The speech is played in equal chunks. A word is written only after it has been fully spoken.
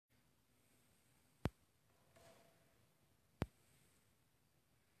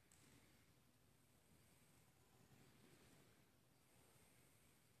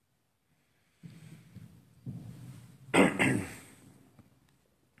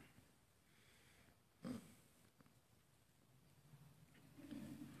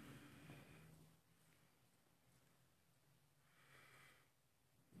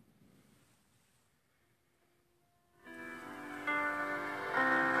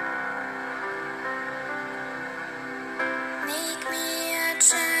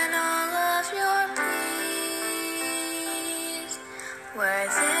channel of your peace. Where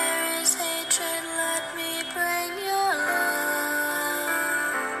there is hatred, let me bring your love.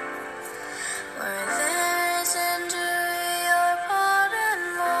 Where there is injury, your pardon,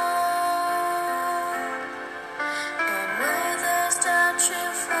 Lord. And where there's doubt,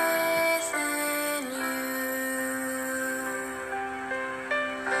 true faith in you.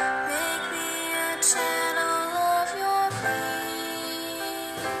 Make me a channel of your peace.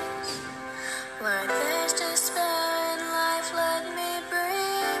 Where there's despair in life, let me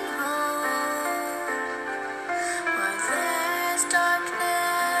bring hope. Where there's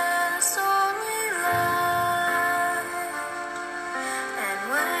darkness, only light. And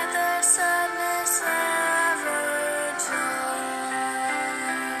where there's sadness, ever joy.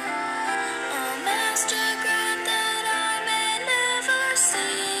 And Master, grant that I may never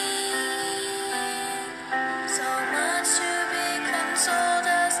see so much to be consoled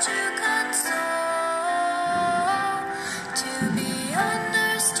as to console, to be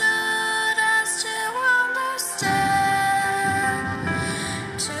understood as to understand,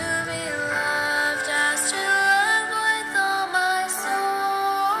 to be loved as to love with all my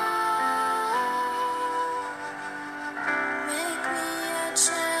soul. Make me a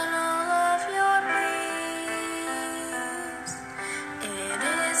channel of your peace. It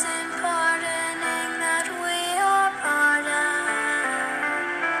is in pardoning that we are pardoned,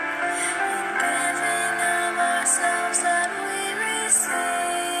 in giving of ourselves that we receive,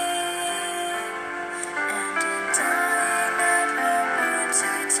 and in dying that hope brings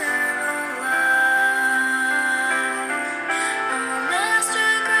eternal life. Oh,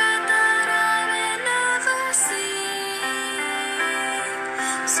 Master, grant that I may never see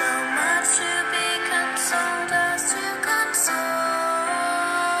so much to be consoled as to console,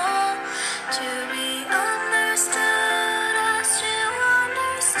 to be understood as to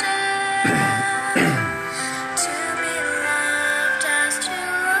understand, to be loved as to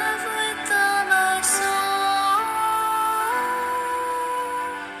love with all my soul.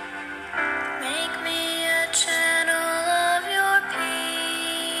 Make me a channel of your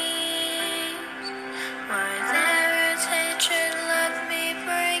peace. Where there is hatred, let me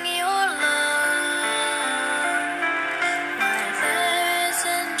bring your love. Where there is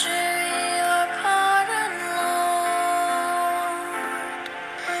injury, your pardon, Lord.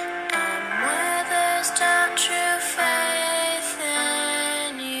 And where there's doubt, true faith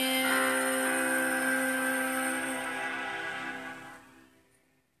in you.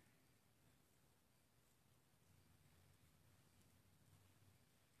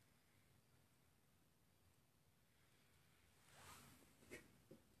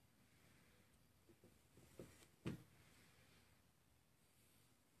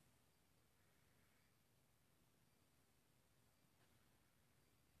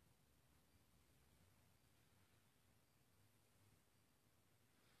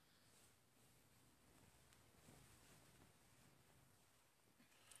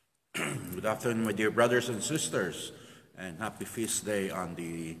 Good afternoon, my dear brothers and sisters, and happy feast day on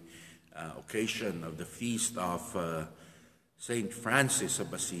the occasion of the feast of St. Francis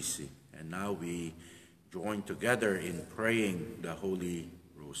of Assisi. And now we join together in praying the Holy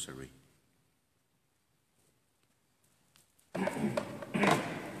Rosary. In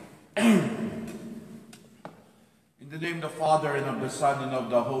the name of the Father, and of the Son, and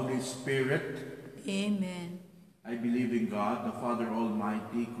of the Holy Spirit. Amen. I believe in God, the Father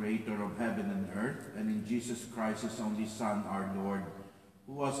Almighty, creator of heaven and earth, and in Jesus Christ, his only Son, our Lord,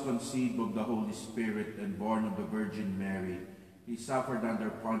 who was conceived of the Holy Spirit and born of the Virgin Mary. He suffered under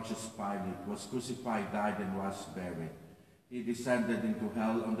Pontius Pilate, was crucified, died, and was buried. He descended into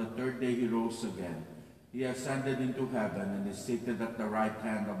hell. On the third day he rose again. He ascended into heaven and is seated at the right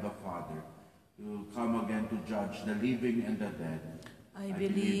hand of the Father. He will come again to judge the living and the dead. I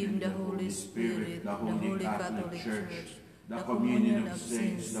believe in the Holy Spirit, the Holy Catholic Church, the communion of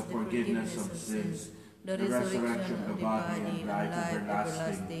saints, the forgiveness of sins, the resurrection of the body, and life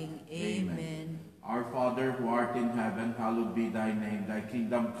everlasting. Amen. Our Father, who art in heaven, hallowed be thy name. Thy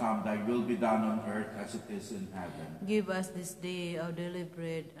kingdom come, thy will be done on earth as it is in heaven. Give us this day our daily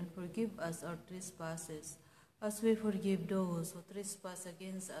bread, and forgive us our trespasses, as we forgive those who trespass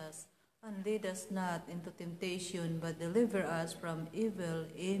against us. And lead us not into temptation, but deliver us from evil.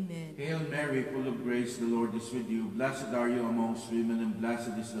 Amen. Hail Mary, full of grace, the Lord is with you. Blessed are you amongst women, and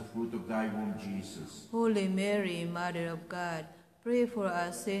blessed is the fruit of thy womb, Jesus. Holy Mary, Mother of God, pray for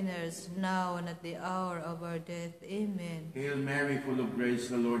us sinners, now and at the hour of our death. Amen. Hail Mary, full of grace,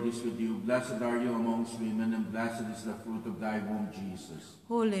 the Lord is with you. Blessed are you amongst women, and blessed is the fruit of thy womb, Jesus.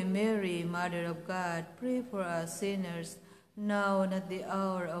 Holy Mary, Mother of God, pray for us sinners, now and at the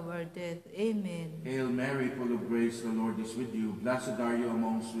hour of our death. Amen. Hail Mary, full of grace, the Lord is with you. Blessed are you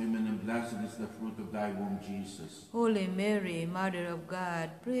amongst women, and blessed is the fruit of thy womb, Jesus. Holy Mary, Mother of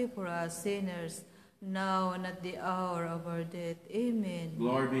God, pray for us sinners, now and at the hour of our death. Amen.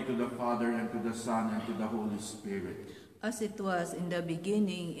 Glory be to the Father, and to the Son, and to the Holy Spirit. As it was in the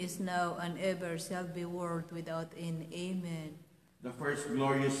beginning, is now, and ever shall be, world without end. Amen. The first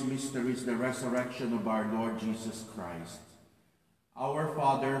glorious mystery is the resurrection of our Lord Jesus Christ. Our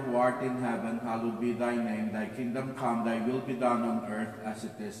Father, who art in heaven, hallowed be thy name. Thy kingdom come, thy will be done on earth as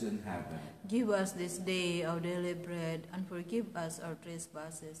it is in heaven. Give us this day our daily bread, and forgive us our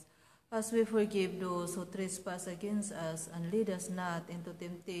trespasses, as we forgive those who trespass against us. And lead us not into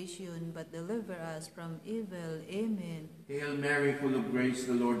temptation, but deliver us from evil. Amen. Hail Mary, full of grace,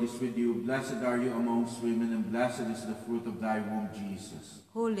 the Lord is with you. Blessed are you amongst women, and blessed is the fruit of thy womb, Jesus.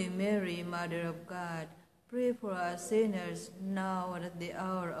 Holy Mary, Mother of God, pray for us sinners, now and at the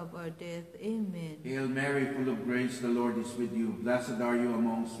hour of our death. Amen. Hail Mary, full of grace, the Lord is with you. Blessed are you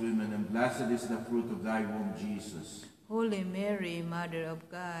amongst women, and blessed is the fruit of thy womb, Jesus. Holy Mary, Mother of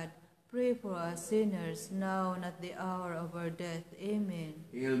God, pray for us sinners, now and at the hour of our death. Amen.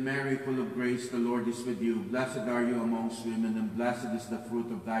 Hail Mary, full of grace, the Lord is with you. Blessed are you amongst women, and blessed is the fruit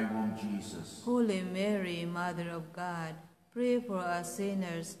of thy womb, Jesus. Holy Mary, Mother of God, pray for us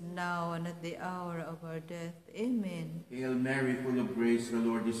sinners, now and at the hour of our death. Amen. Hail Mary, full of grace, the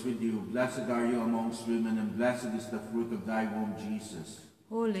Lord is with you. Blessed are you amongst women, and blessed is the fruit of thy womb, Jesus.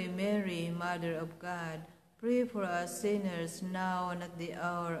 Holy Mary, Mother of God, pray for us sinners, now and at the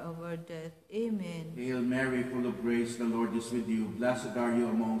hour of our death. Amen. Hail Mary, full of grace, the Lord is with you. Blessed are you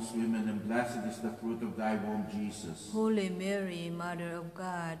amongst women, and blessed is the fruit of thy womb, Jesus. Holy Mary, Mother of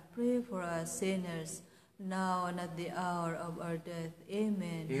God, pray for us sinners, now and at the hour of our death.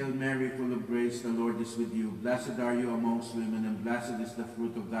 Amen. Hail Mary, full of grace, the Lord is with you. Blessed are you amongst women, and blessed is the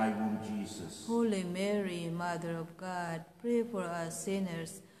fruit of thy womb, Jesus. Holy Mary, Mother of God, pray for us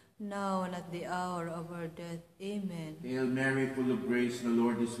sinners, now and at the hour of our death. Amen. Hail Mary, full of grace, the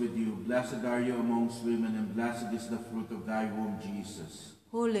Lord is with you. Blessed are you amongst women, and blessed is the fruit of thy womb, Jesus.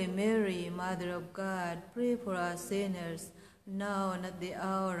 Holy Mary, Mother of God, pray for us sinners, now and at the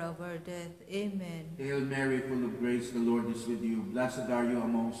hour of our death. Amen. Hail Mary, full of grace, the Lord is with you. Blessed are you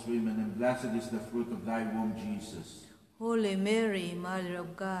amongst women, and blessed is the fruit of thy womb, Jesus. Holy Mary, Mother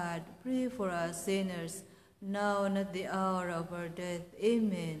of God, pray for us sinners, now and at the hour of our death.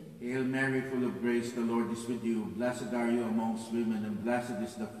 Amen. Hail Mary, full of grace, the Lord is with you. Blessed are you amongst women, and blessed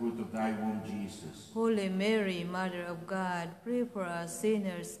is the fruit of thy womb, Jesus. Holy Mary, Mother of God, pray for us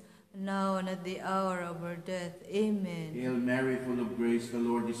sinners, now and at the hour of our death. Amen. Hail Mary, full of grace, the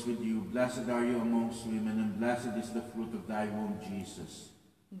Lord is with you. Blessed are you amongst women, and blessed is the fruit of thy womb, Jesus.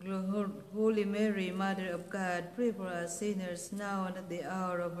 Holy Mary, Mother of God, pray for us sinners, now and at the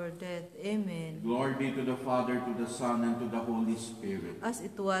hour of our death. Amen. Glory be to the Father, to the Son, and to the Holy Spirit. As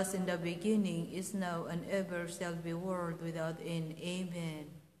it was in the beginning, is now, and ever shall be, world without end. Amen.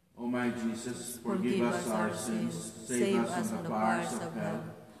 O my Jesus, forgive us our sins, save us from the fires of hell,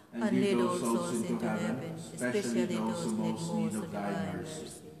 and lead all souls into heaven, especially those who most need of thy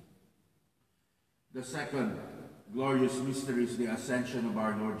mercy. The second glorious mystery is the ascension of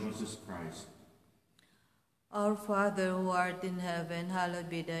our Lord Jesus Christ. Our Father, who art in heaven, hallowed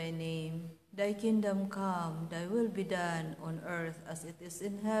be thy name. Thy kingdom come, thy will be done on earth as it is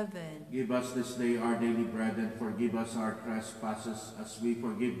in heaven. Give us this day our daily bread, and forgive us our trespasses, as we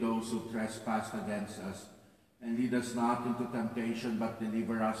forgive those who trespass against us. And lead us not into temptation, but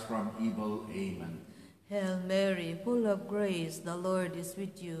deliver us from evil. Amen. Hail Mary, full of grace, the Lord is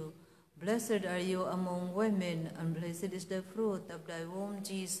with you. Blessed are you among women, and blessed is the fruit of thy womb,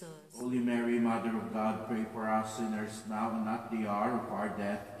 Jesus. Holy Mary, Mother of God, pray for us sinners, now and at the hour of our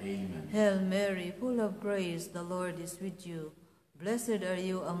death. Amen. Hail Mary, full of grace, the Lord is with you. Blessed are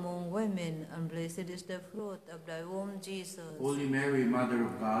you among women, and blessed is the fruit of thy womb, Jesus. Holy Mary, Mother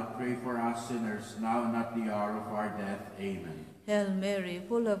of God, pray for us sinners, now and at the hour of our death. Amen. Hail Mary,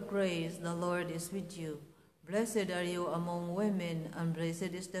 full of grace, the Lord is with you. Blessed are you among women, and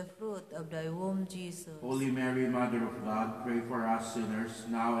blessed is the fruit of thy womb, Jesus. Holy Mary, Mother of God, pray for us sinners,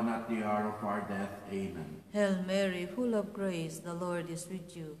 now and at the hour of our death. Amen. Hail Mary, full of grace, the Lord is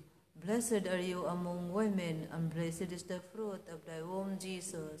with you. Blessed are you among women, and blessed is the fruit of thy womb,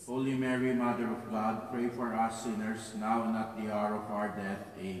 Jesus. Holy Mary, Mother of God, pray for us sinners, now and at the hour of our death.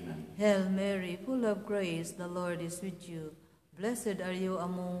 Amen. Hail Mary, full of grace, the Lord is with you. Blessed are you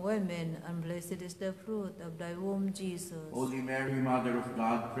among women, and blessed is the fruit of thy womb, Jesus. Holy Mary, Mother of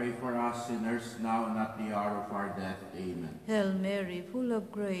God, pray for us sinners, now and at the hour of our death. Amen. Hail Mary, full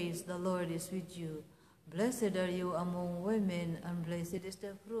of grace, the Lord is with you. Blessed are you among women, and blessed is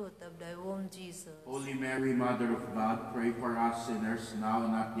the fruit of thy womb, Jesus. Holy Mary, Mother of God, pray for us sinners, now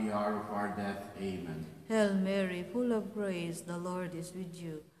and at the hour of our death. Amen. Hail Mary, full of grace, the Lord is with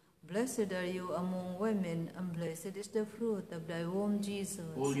you. Blessed are you among women, and blessed is the fruit of thy womb,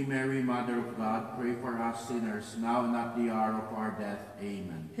 Jesus. Holy Mary, Mother of God, pray for us sinners, now and at the hour of our death.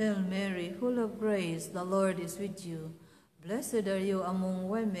 Amen. Hail Mary, full of grace, the Lord is with you. Blessed are you among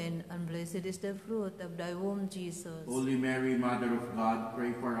women, and blessed is the fruit of thy womb, Jesus. Holy Mary, Mother of God,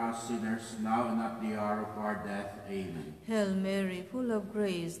 pray for us sinners, now and at the hour of our death. Amen. Hail Mary, full of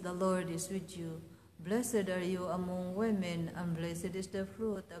grace, the Lord is with you. Blessed are you among women, and blessed is the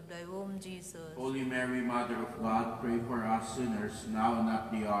fruit of thy womb, Jesus. Holy Mary, Mother of God, pray for us sinners, now and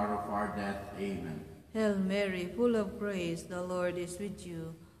at the hour of our death. Amen. Hail Mary, full of grace, the Lord is with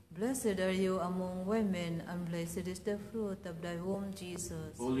you. Blessed are you among women, and blessed is the fruit of thy womb,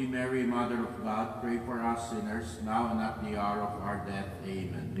 Jesus. Holy Mary, Mother of God, pray for us sinners, now and at the hour of our death.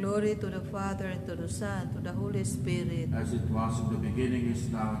 Amen. Glory to the Father, and to the Son, and to the Holy Spirit. As it was in the beginning, is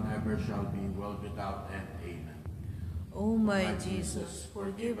now, and ever shall be, world without end. Amen. O my Jesus,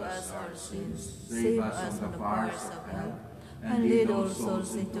 forgive us our sins, save us from the fires of hell, and lead all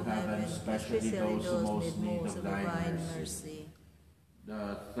souls into heaven, especially those who most need of divine mercy.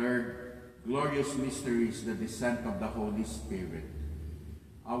 The third glorious mystery is the descent of the Holy Spirit.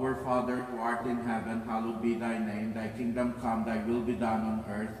 Our Father, who art in heaven, hallowed be thy name. Thy kingdom come, thy will be done on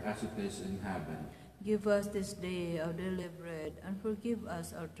earth as it is in heaven. Give us this day our daily bread, and forgive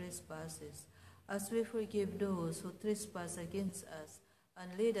us our trespasses, as we forgive those who trespass against us.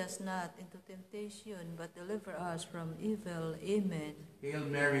 And lead us not into temptation, but deliver us from evil. Amen. Hail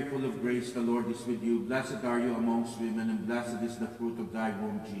Mary, full of grace, the Lord is with you. Blessed are you amongst women, and blessed is the fruit of thy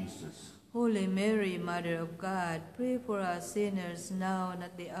womb, Jesus. Holy Mary, Mother of God, pray for us sinners, now and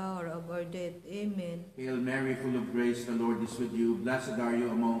at the hour of our death. Amen. Hail Mary, full of grace, the Lord is with you. Blessed are you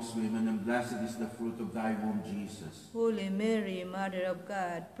amongst women, and blessed is the fruit of thy womb, Jesus. Holy Mary, Mother of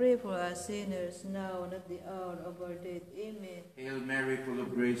God, pray for us sinners, now and at the hour of our death. Amen. Hail Mary, full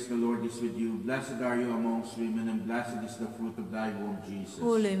of grace, the Lord is with you. Blessed are you amongst women, and blessed is the fruit of thy womb, Jesus.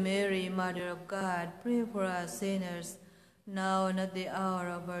 Holy Mary, Mother of God, pray for us sinners, now and at the hour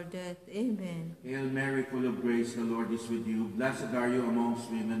of our death. Amen. Hail Mary, full of grace, the Lord is with you. Blessed are you amongst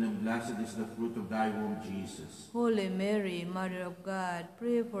women, and blessed is the fruit of thy womb, Jesus. Holy Mary, Mother of God,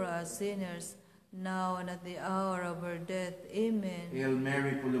 pray for us sinners, now and at the hour of our death. Amen. Hail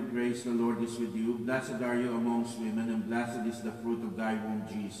Mary, full of grace, the Lord is with you. Blessed are you amongst women, and blessed is the fruit of thy womb,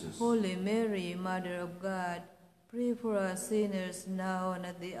 Jesus. Holy Mary, Mother of God, pray for us sinners, now and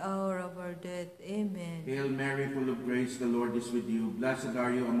at the hour of our death. Amen. Hail Mary, full of grace, the Lord is with you. Blessed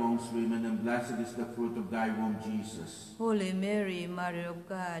are you amongst women, and blessed is the fruit of thy womb, Jesus. Holy Mary, Mother of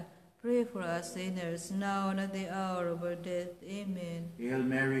God, pray for us sinners, now and at the hour of our death. Amen. Hail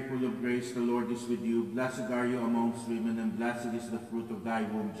Mary, full of grace, the Lord is with you. Blessed are you amongst women, and blessed is the fruit of thy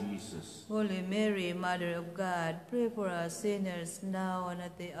womb, Jesus. Holy Mary, Mother of God, pray for us sinners, now and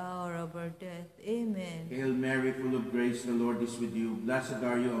at the hour of our death. Amen. Hail Mary, full of grace, the Lord is with you. Blessed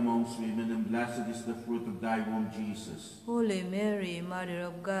are you amongst women, and blessed is the fruit of thy womb, Jesus. Holy Mary, Mother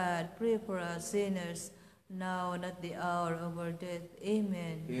of God, pray for us sinners, now and at the hour of our death.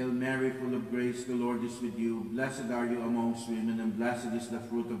 Amen. Hail Mary, full of grace, the Lord is with you. Blessed are you amongst women, and blessed is the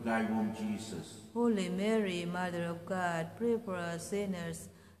fruit of thy womb, Jesus. Holy Mary, Mother of God, pray for us sinners,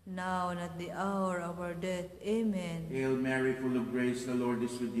 now and at the hour of our death. Amen. Hail Mary, full of grace, the Lord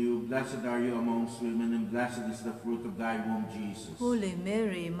is with you. Blessed are you amongst women, and blessed is the fruit of thy womb, Jesus. Holy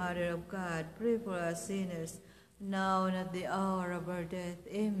Mary, Mother of God, pray for us sinners, now and at the hour of our death.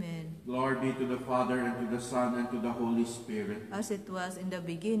 Amen. Glory be to the Father, and to the Son, and to the Holy Spirit. As it was in the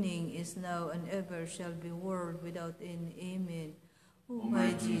beginning, is now, and ever shall be, world without end. Amen. O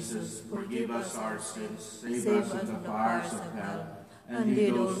my Jesus, forgive us our sins, save us from the fires of hell, and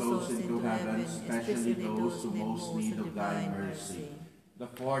lead all souls into heaven, especially those who most need of thy mercy. The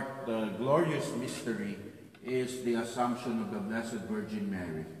fourth glorious mystery is the Assumption of the Blessed Virgin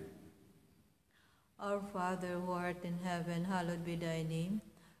Mary. Our Father, who art in heaven, hallowed be thy name.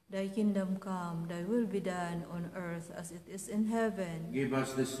 Thy kingdom come, thy will be done on earth as it is in heaven. Give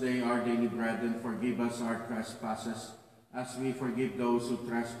us this day our daily bread, and forgive us our trespasses, as we forgive those who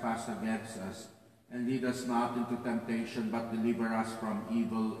trespass against us. And lead us not into temptation, but deliver us from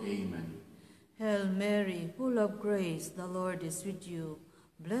evil. Amen. Hail Mary, full of grace, the Lord is with you.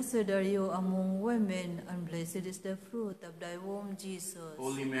 Blessed are you among women, and blessed is the fruit of thy womb, Jesus.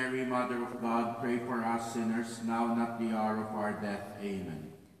 Holy Mary, Mother of God, pray for us sinners, now and at the hour of our death.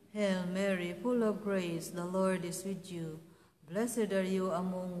 Amen. Hail Mary, full of grace, the Lord is with you. Blessed are you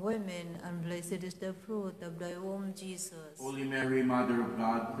among women, and blessed is the fruit of thy womb, Jesus. Holy Mary, Mother of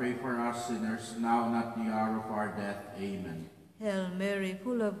God, pray for us sinners, now and at the hour of our death. Amen. Hail Mary,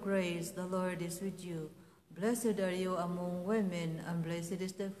 full of grace, the Lord is with you. Blessed are you among women, and blessed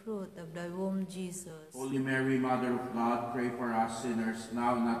is the fruit of thy womb, Jesus. Holy Mary, Mother of God, pray for us sinners,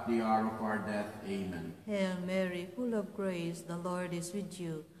 now and at the hour of our death. Amen. Hail Mary, full of grace, the Lord is with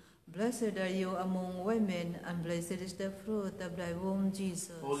you. Blessed are you among women, and blessed is the fruit of thy womb,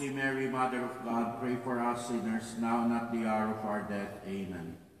 Jesus. Holy Mary, Mother of God, pray for us sinners, now and at the hour of our death.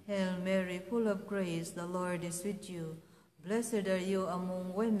 Amen. Hail Mary, full of grace, the Lord is with you. Blessed are you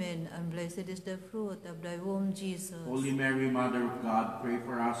among women, and blessed is the fruit of thy womb, Jesus. Holy Mary, Mother of God, pray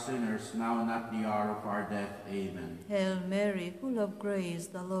for us sinners, now and at the hour of our death. Amen. Hail Mary, full of grace,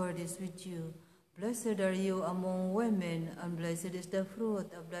 the Lord is with you. Blessed are you among women, and blessed is the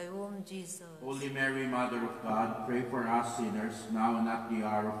fruit of thy womb, Jesus. Holy Mary, Mother of God, pray for us sinners, now and at the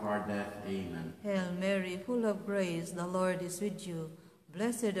hour of our death. Amen. Hail Mary, full of grace, the Lord is with you.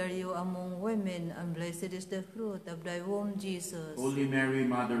 Blessed are you among women, and blessed is the fruit of thy womb, Jesus. Holy Mary,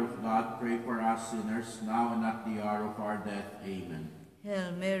 Mother of God, pray for us sinners, now and at the hour of our death. Amen.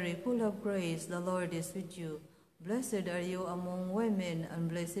 Hail Mary, full of grace, the Lord is with you. Blessed are you among women, and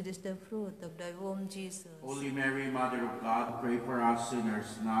blessed is the fruit of thy womb, Jesus. Holy Mary, Mother of God, pray for us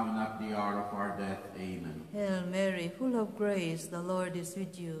sinners, now and at the hour of our death. Amen. Hail Mary, full of grace, the Lord is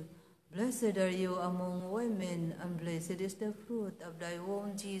with you. Blessed are you among women, and blessed is the fruit of thy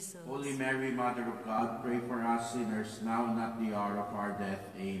womb, Jesus. Holy Mary, Mother of God, pray for us sinners, now and at the hour of our death.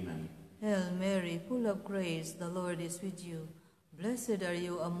 Amen. Hail Mary, full of grace, the Lord is with you. Blessed are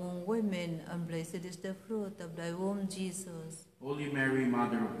you among women, and blessed is the fruit of thy womb, Jesus. Holy Mary,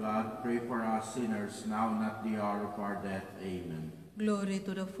 Mother of God, pray for us sinners, now and at the hour of our death. Amen. Glory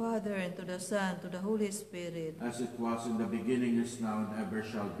to the Father, and to the Son, and to the Holy Spirit. As it was in the beginning, is now, and ever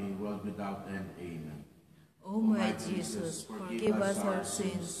shall be, world without end. Amen. O my Jesus, forgive us our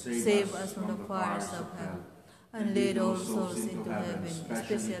sins, save us from the fires of hell, and lead all souls into heaven,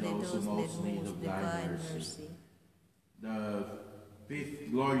 especially those in most need of divine mercy. The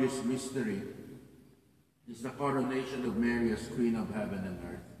fifth glorious mystery is the coronation of Mary as Queen of heaven and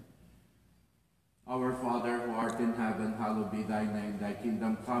earth. Our Father, who art in heaven, hallowed be thy name. Thy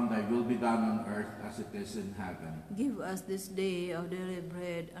kingdom come, thy will be done on earth as it is in heaven. Give us this day our daily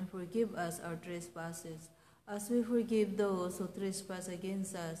bread, and forgive us our trespasses, as we forgive those who trespass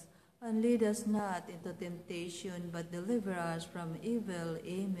against us. And lead us not into temptation, but deliver us from evil.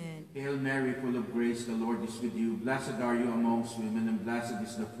 Amen. Hail Mary, full of grace, the Lord is with you. Blessed are you amongst women, and blessed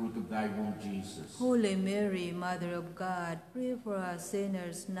is the fruit of thy womb, Jesus. Holy Mary, Mother of God, pray for us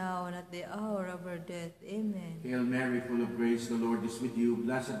sinners, now and at the hour of our death. Amen. Hail Mary, full of grace, the Lord is with you.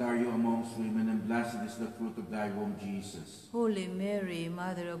 Blessed are you amongst women, and blessed is the fruit of thy womb, Jesus. Holy Mary,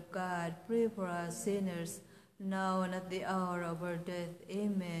 Mother of God, pray for us sinners, now and at the hour of our death.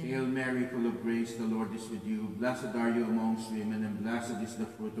 Amen. Hail Mary, full of grace, the Lord is with you. Blessed are you amongst women, and blessed is the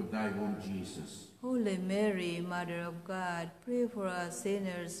fruit of thy womb, Jesus. Holy Mary, Mother of God, pray for us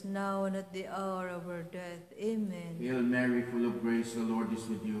sinners, now and at the hour of our death. Amen. Hail Mary, full of grace, the Lord is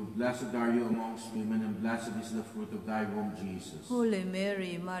with you. Blessed are you amongst women, and blessed is the fruit of thy womb, Jesus. Holy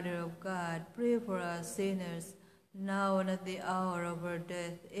Mary, Mother of God, pray for us sinners, now and at the hour of our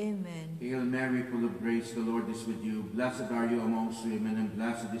death. Amen. Hail Mary, full of grace, the Lord is with you. Blessed are you amongst women, and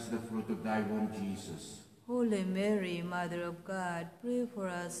blessed is the fruit of thy womb, Jesus. Holy Mary, Mother of God, pray for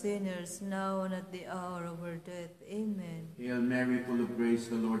us sinners, now and at the hour of our death. Amen. Hail Mary, full of grace,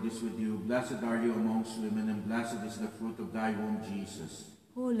 the Lord is with you. Blessed are you amongst women, and blessed is the fruit of thy womb, Jesus.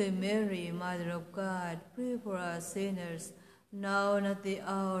 Holy Mary, Mother of God, pray for us sinners, now and at the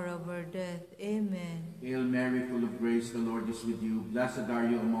hour of our death. Amen. Hail Mary, full of grace, the Lord is with you. Blessed are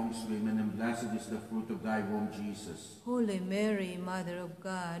you amongst women, and blessed is the fruit of thy womb, Jesus. Holy Mary, Mother of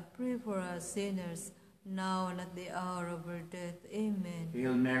God, pray for us sinners, now and at the hour of our death. Amen.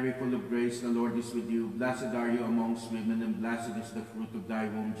 Hail Mary, full of grace, the Lord is with you. Blessed are you amongst women, and blessed is the fruit of thy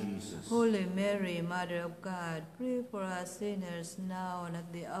womb, Jesus. Holy Mary, Mother of God, pray for us sinners, now and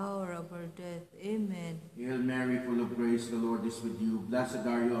at the hour of our death. Amen. Hail Mary, full of grace, the Lord is with you. Blessed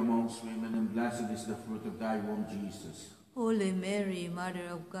are you amongst women, and blessed is the fruit of thy womb, Jesus. Holy Mary, Mother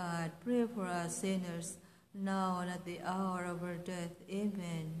of God, pray for us sinners, now and at the hour of our death.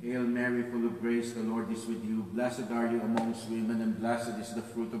 Amen. Hail Mary, full of grace, the Lord is with you. Blessed are you amongst women, and blessed is the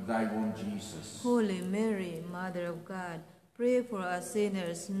fruit of thy womb, Jesus. Holy Mary, Mother of God, Pray for us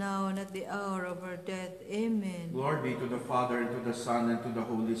sinners, now and at the hour of our death. Amen. Glory be to the Father, and to the Son, and to the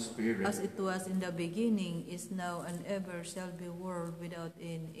Holy Spirit. As it was in the beginning, is now, and ever shall be, world without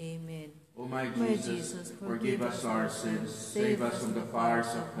end. Amen. O my My Jesus, forgive us our sins, save us from the fires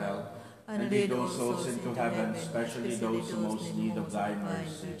of hell, and lead all souls into heaven, especially those who most need of thy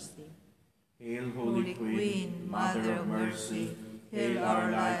mercy. Hail, Holy Queen, Mother of Mercy, hail our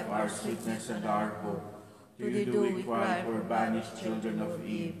life, our sweetness, and our hope. To thee do we cry, poor banished children of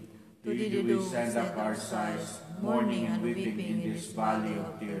Eve. To thee do we send up our sighs, mourning and weeping in this valley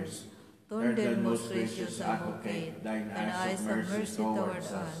of tears. Turn then, most gracious Advocate, thine eyes of mercy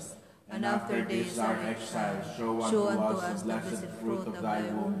towards us, and after this our exile, show unto us the blessed fruit of thy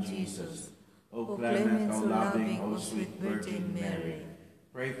womb, Jesus. O clement, O loving, O sweet Virgin Mary,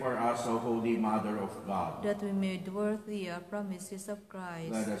 pray for us, O Holy Mother of God, that we may do worthy our promises of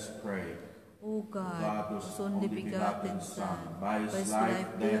Christ. let us pray. O God, whose only begotten Son, by his life,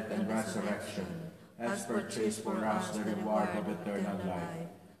 death, and resurrection, has purchased for us the reward of eternal life,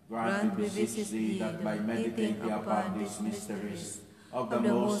 grant, we beseech thee, that by meditating upon these mysteries of the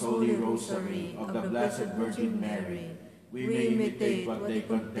most holy Rosary of the Blessed Virgin Mary, we may imitate what they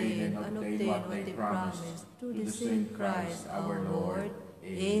contain and obtain what they promise, through the same Christ our Lord.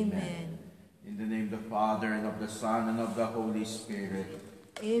 Amen. In the name of the Father, and of the Son, and of the Holy Spirit.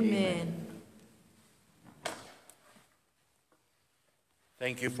 Amen.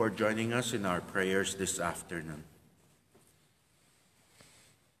 Thank you for joining us in our prayers this afternoon.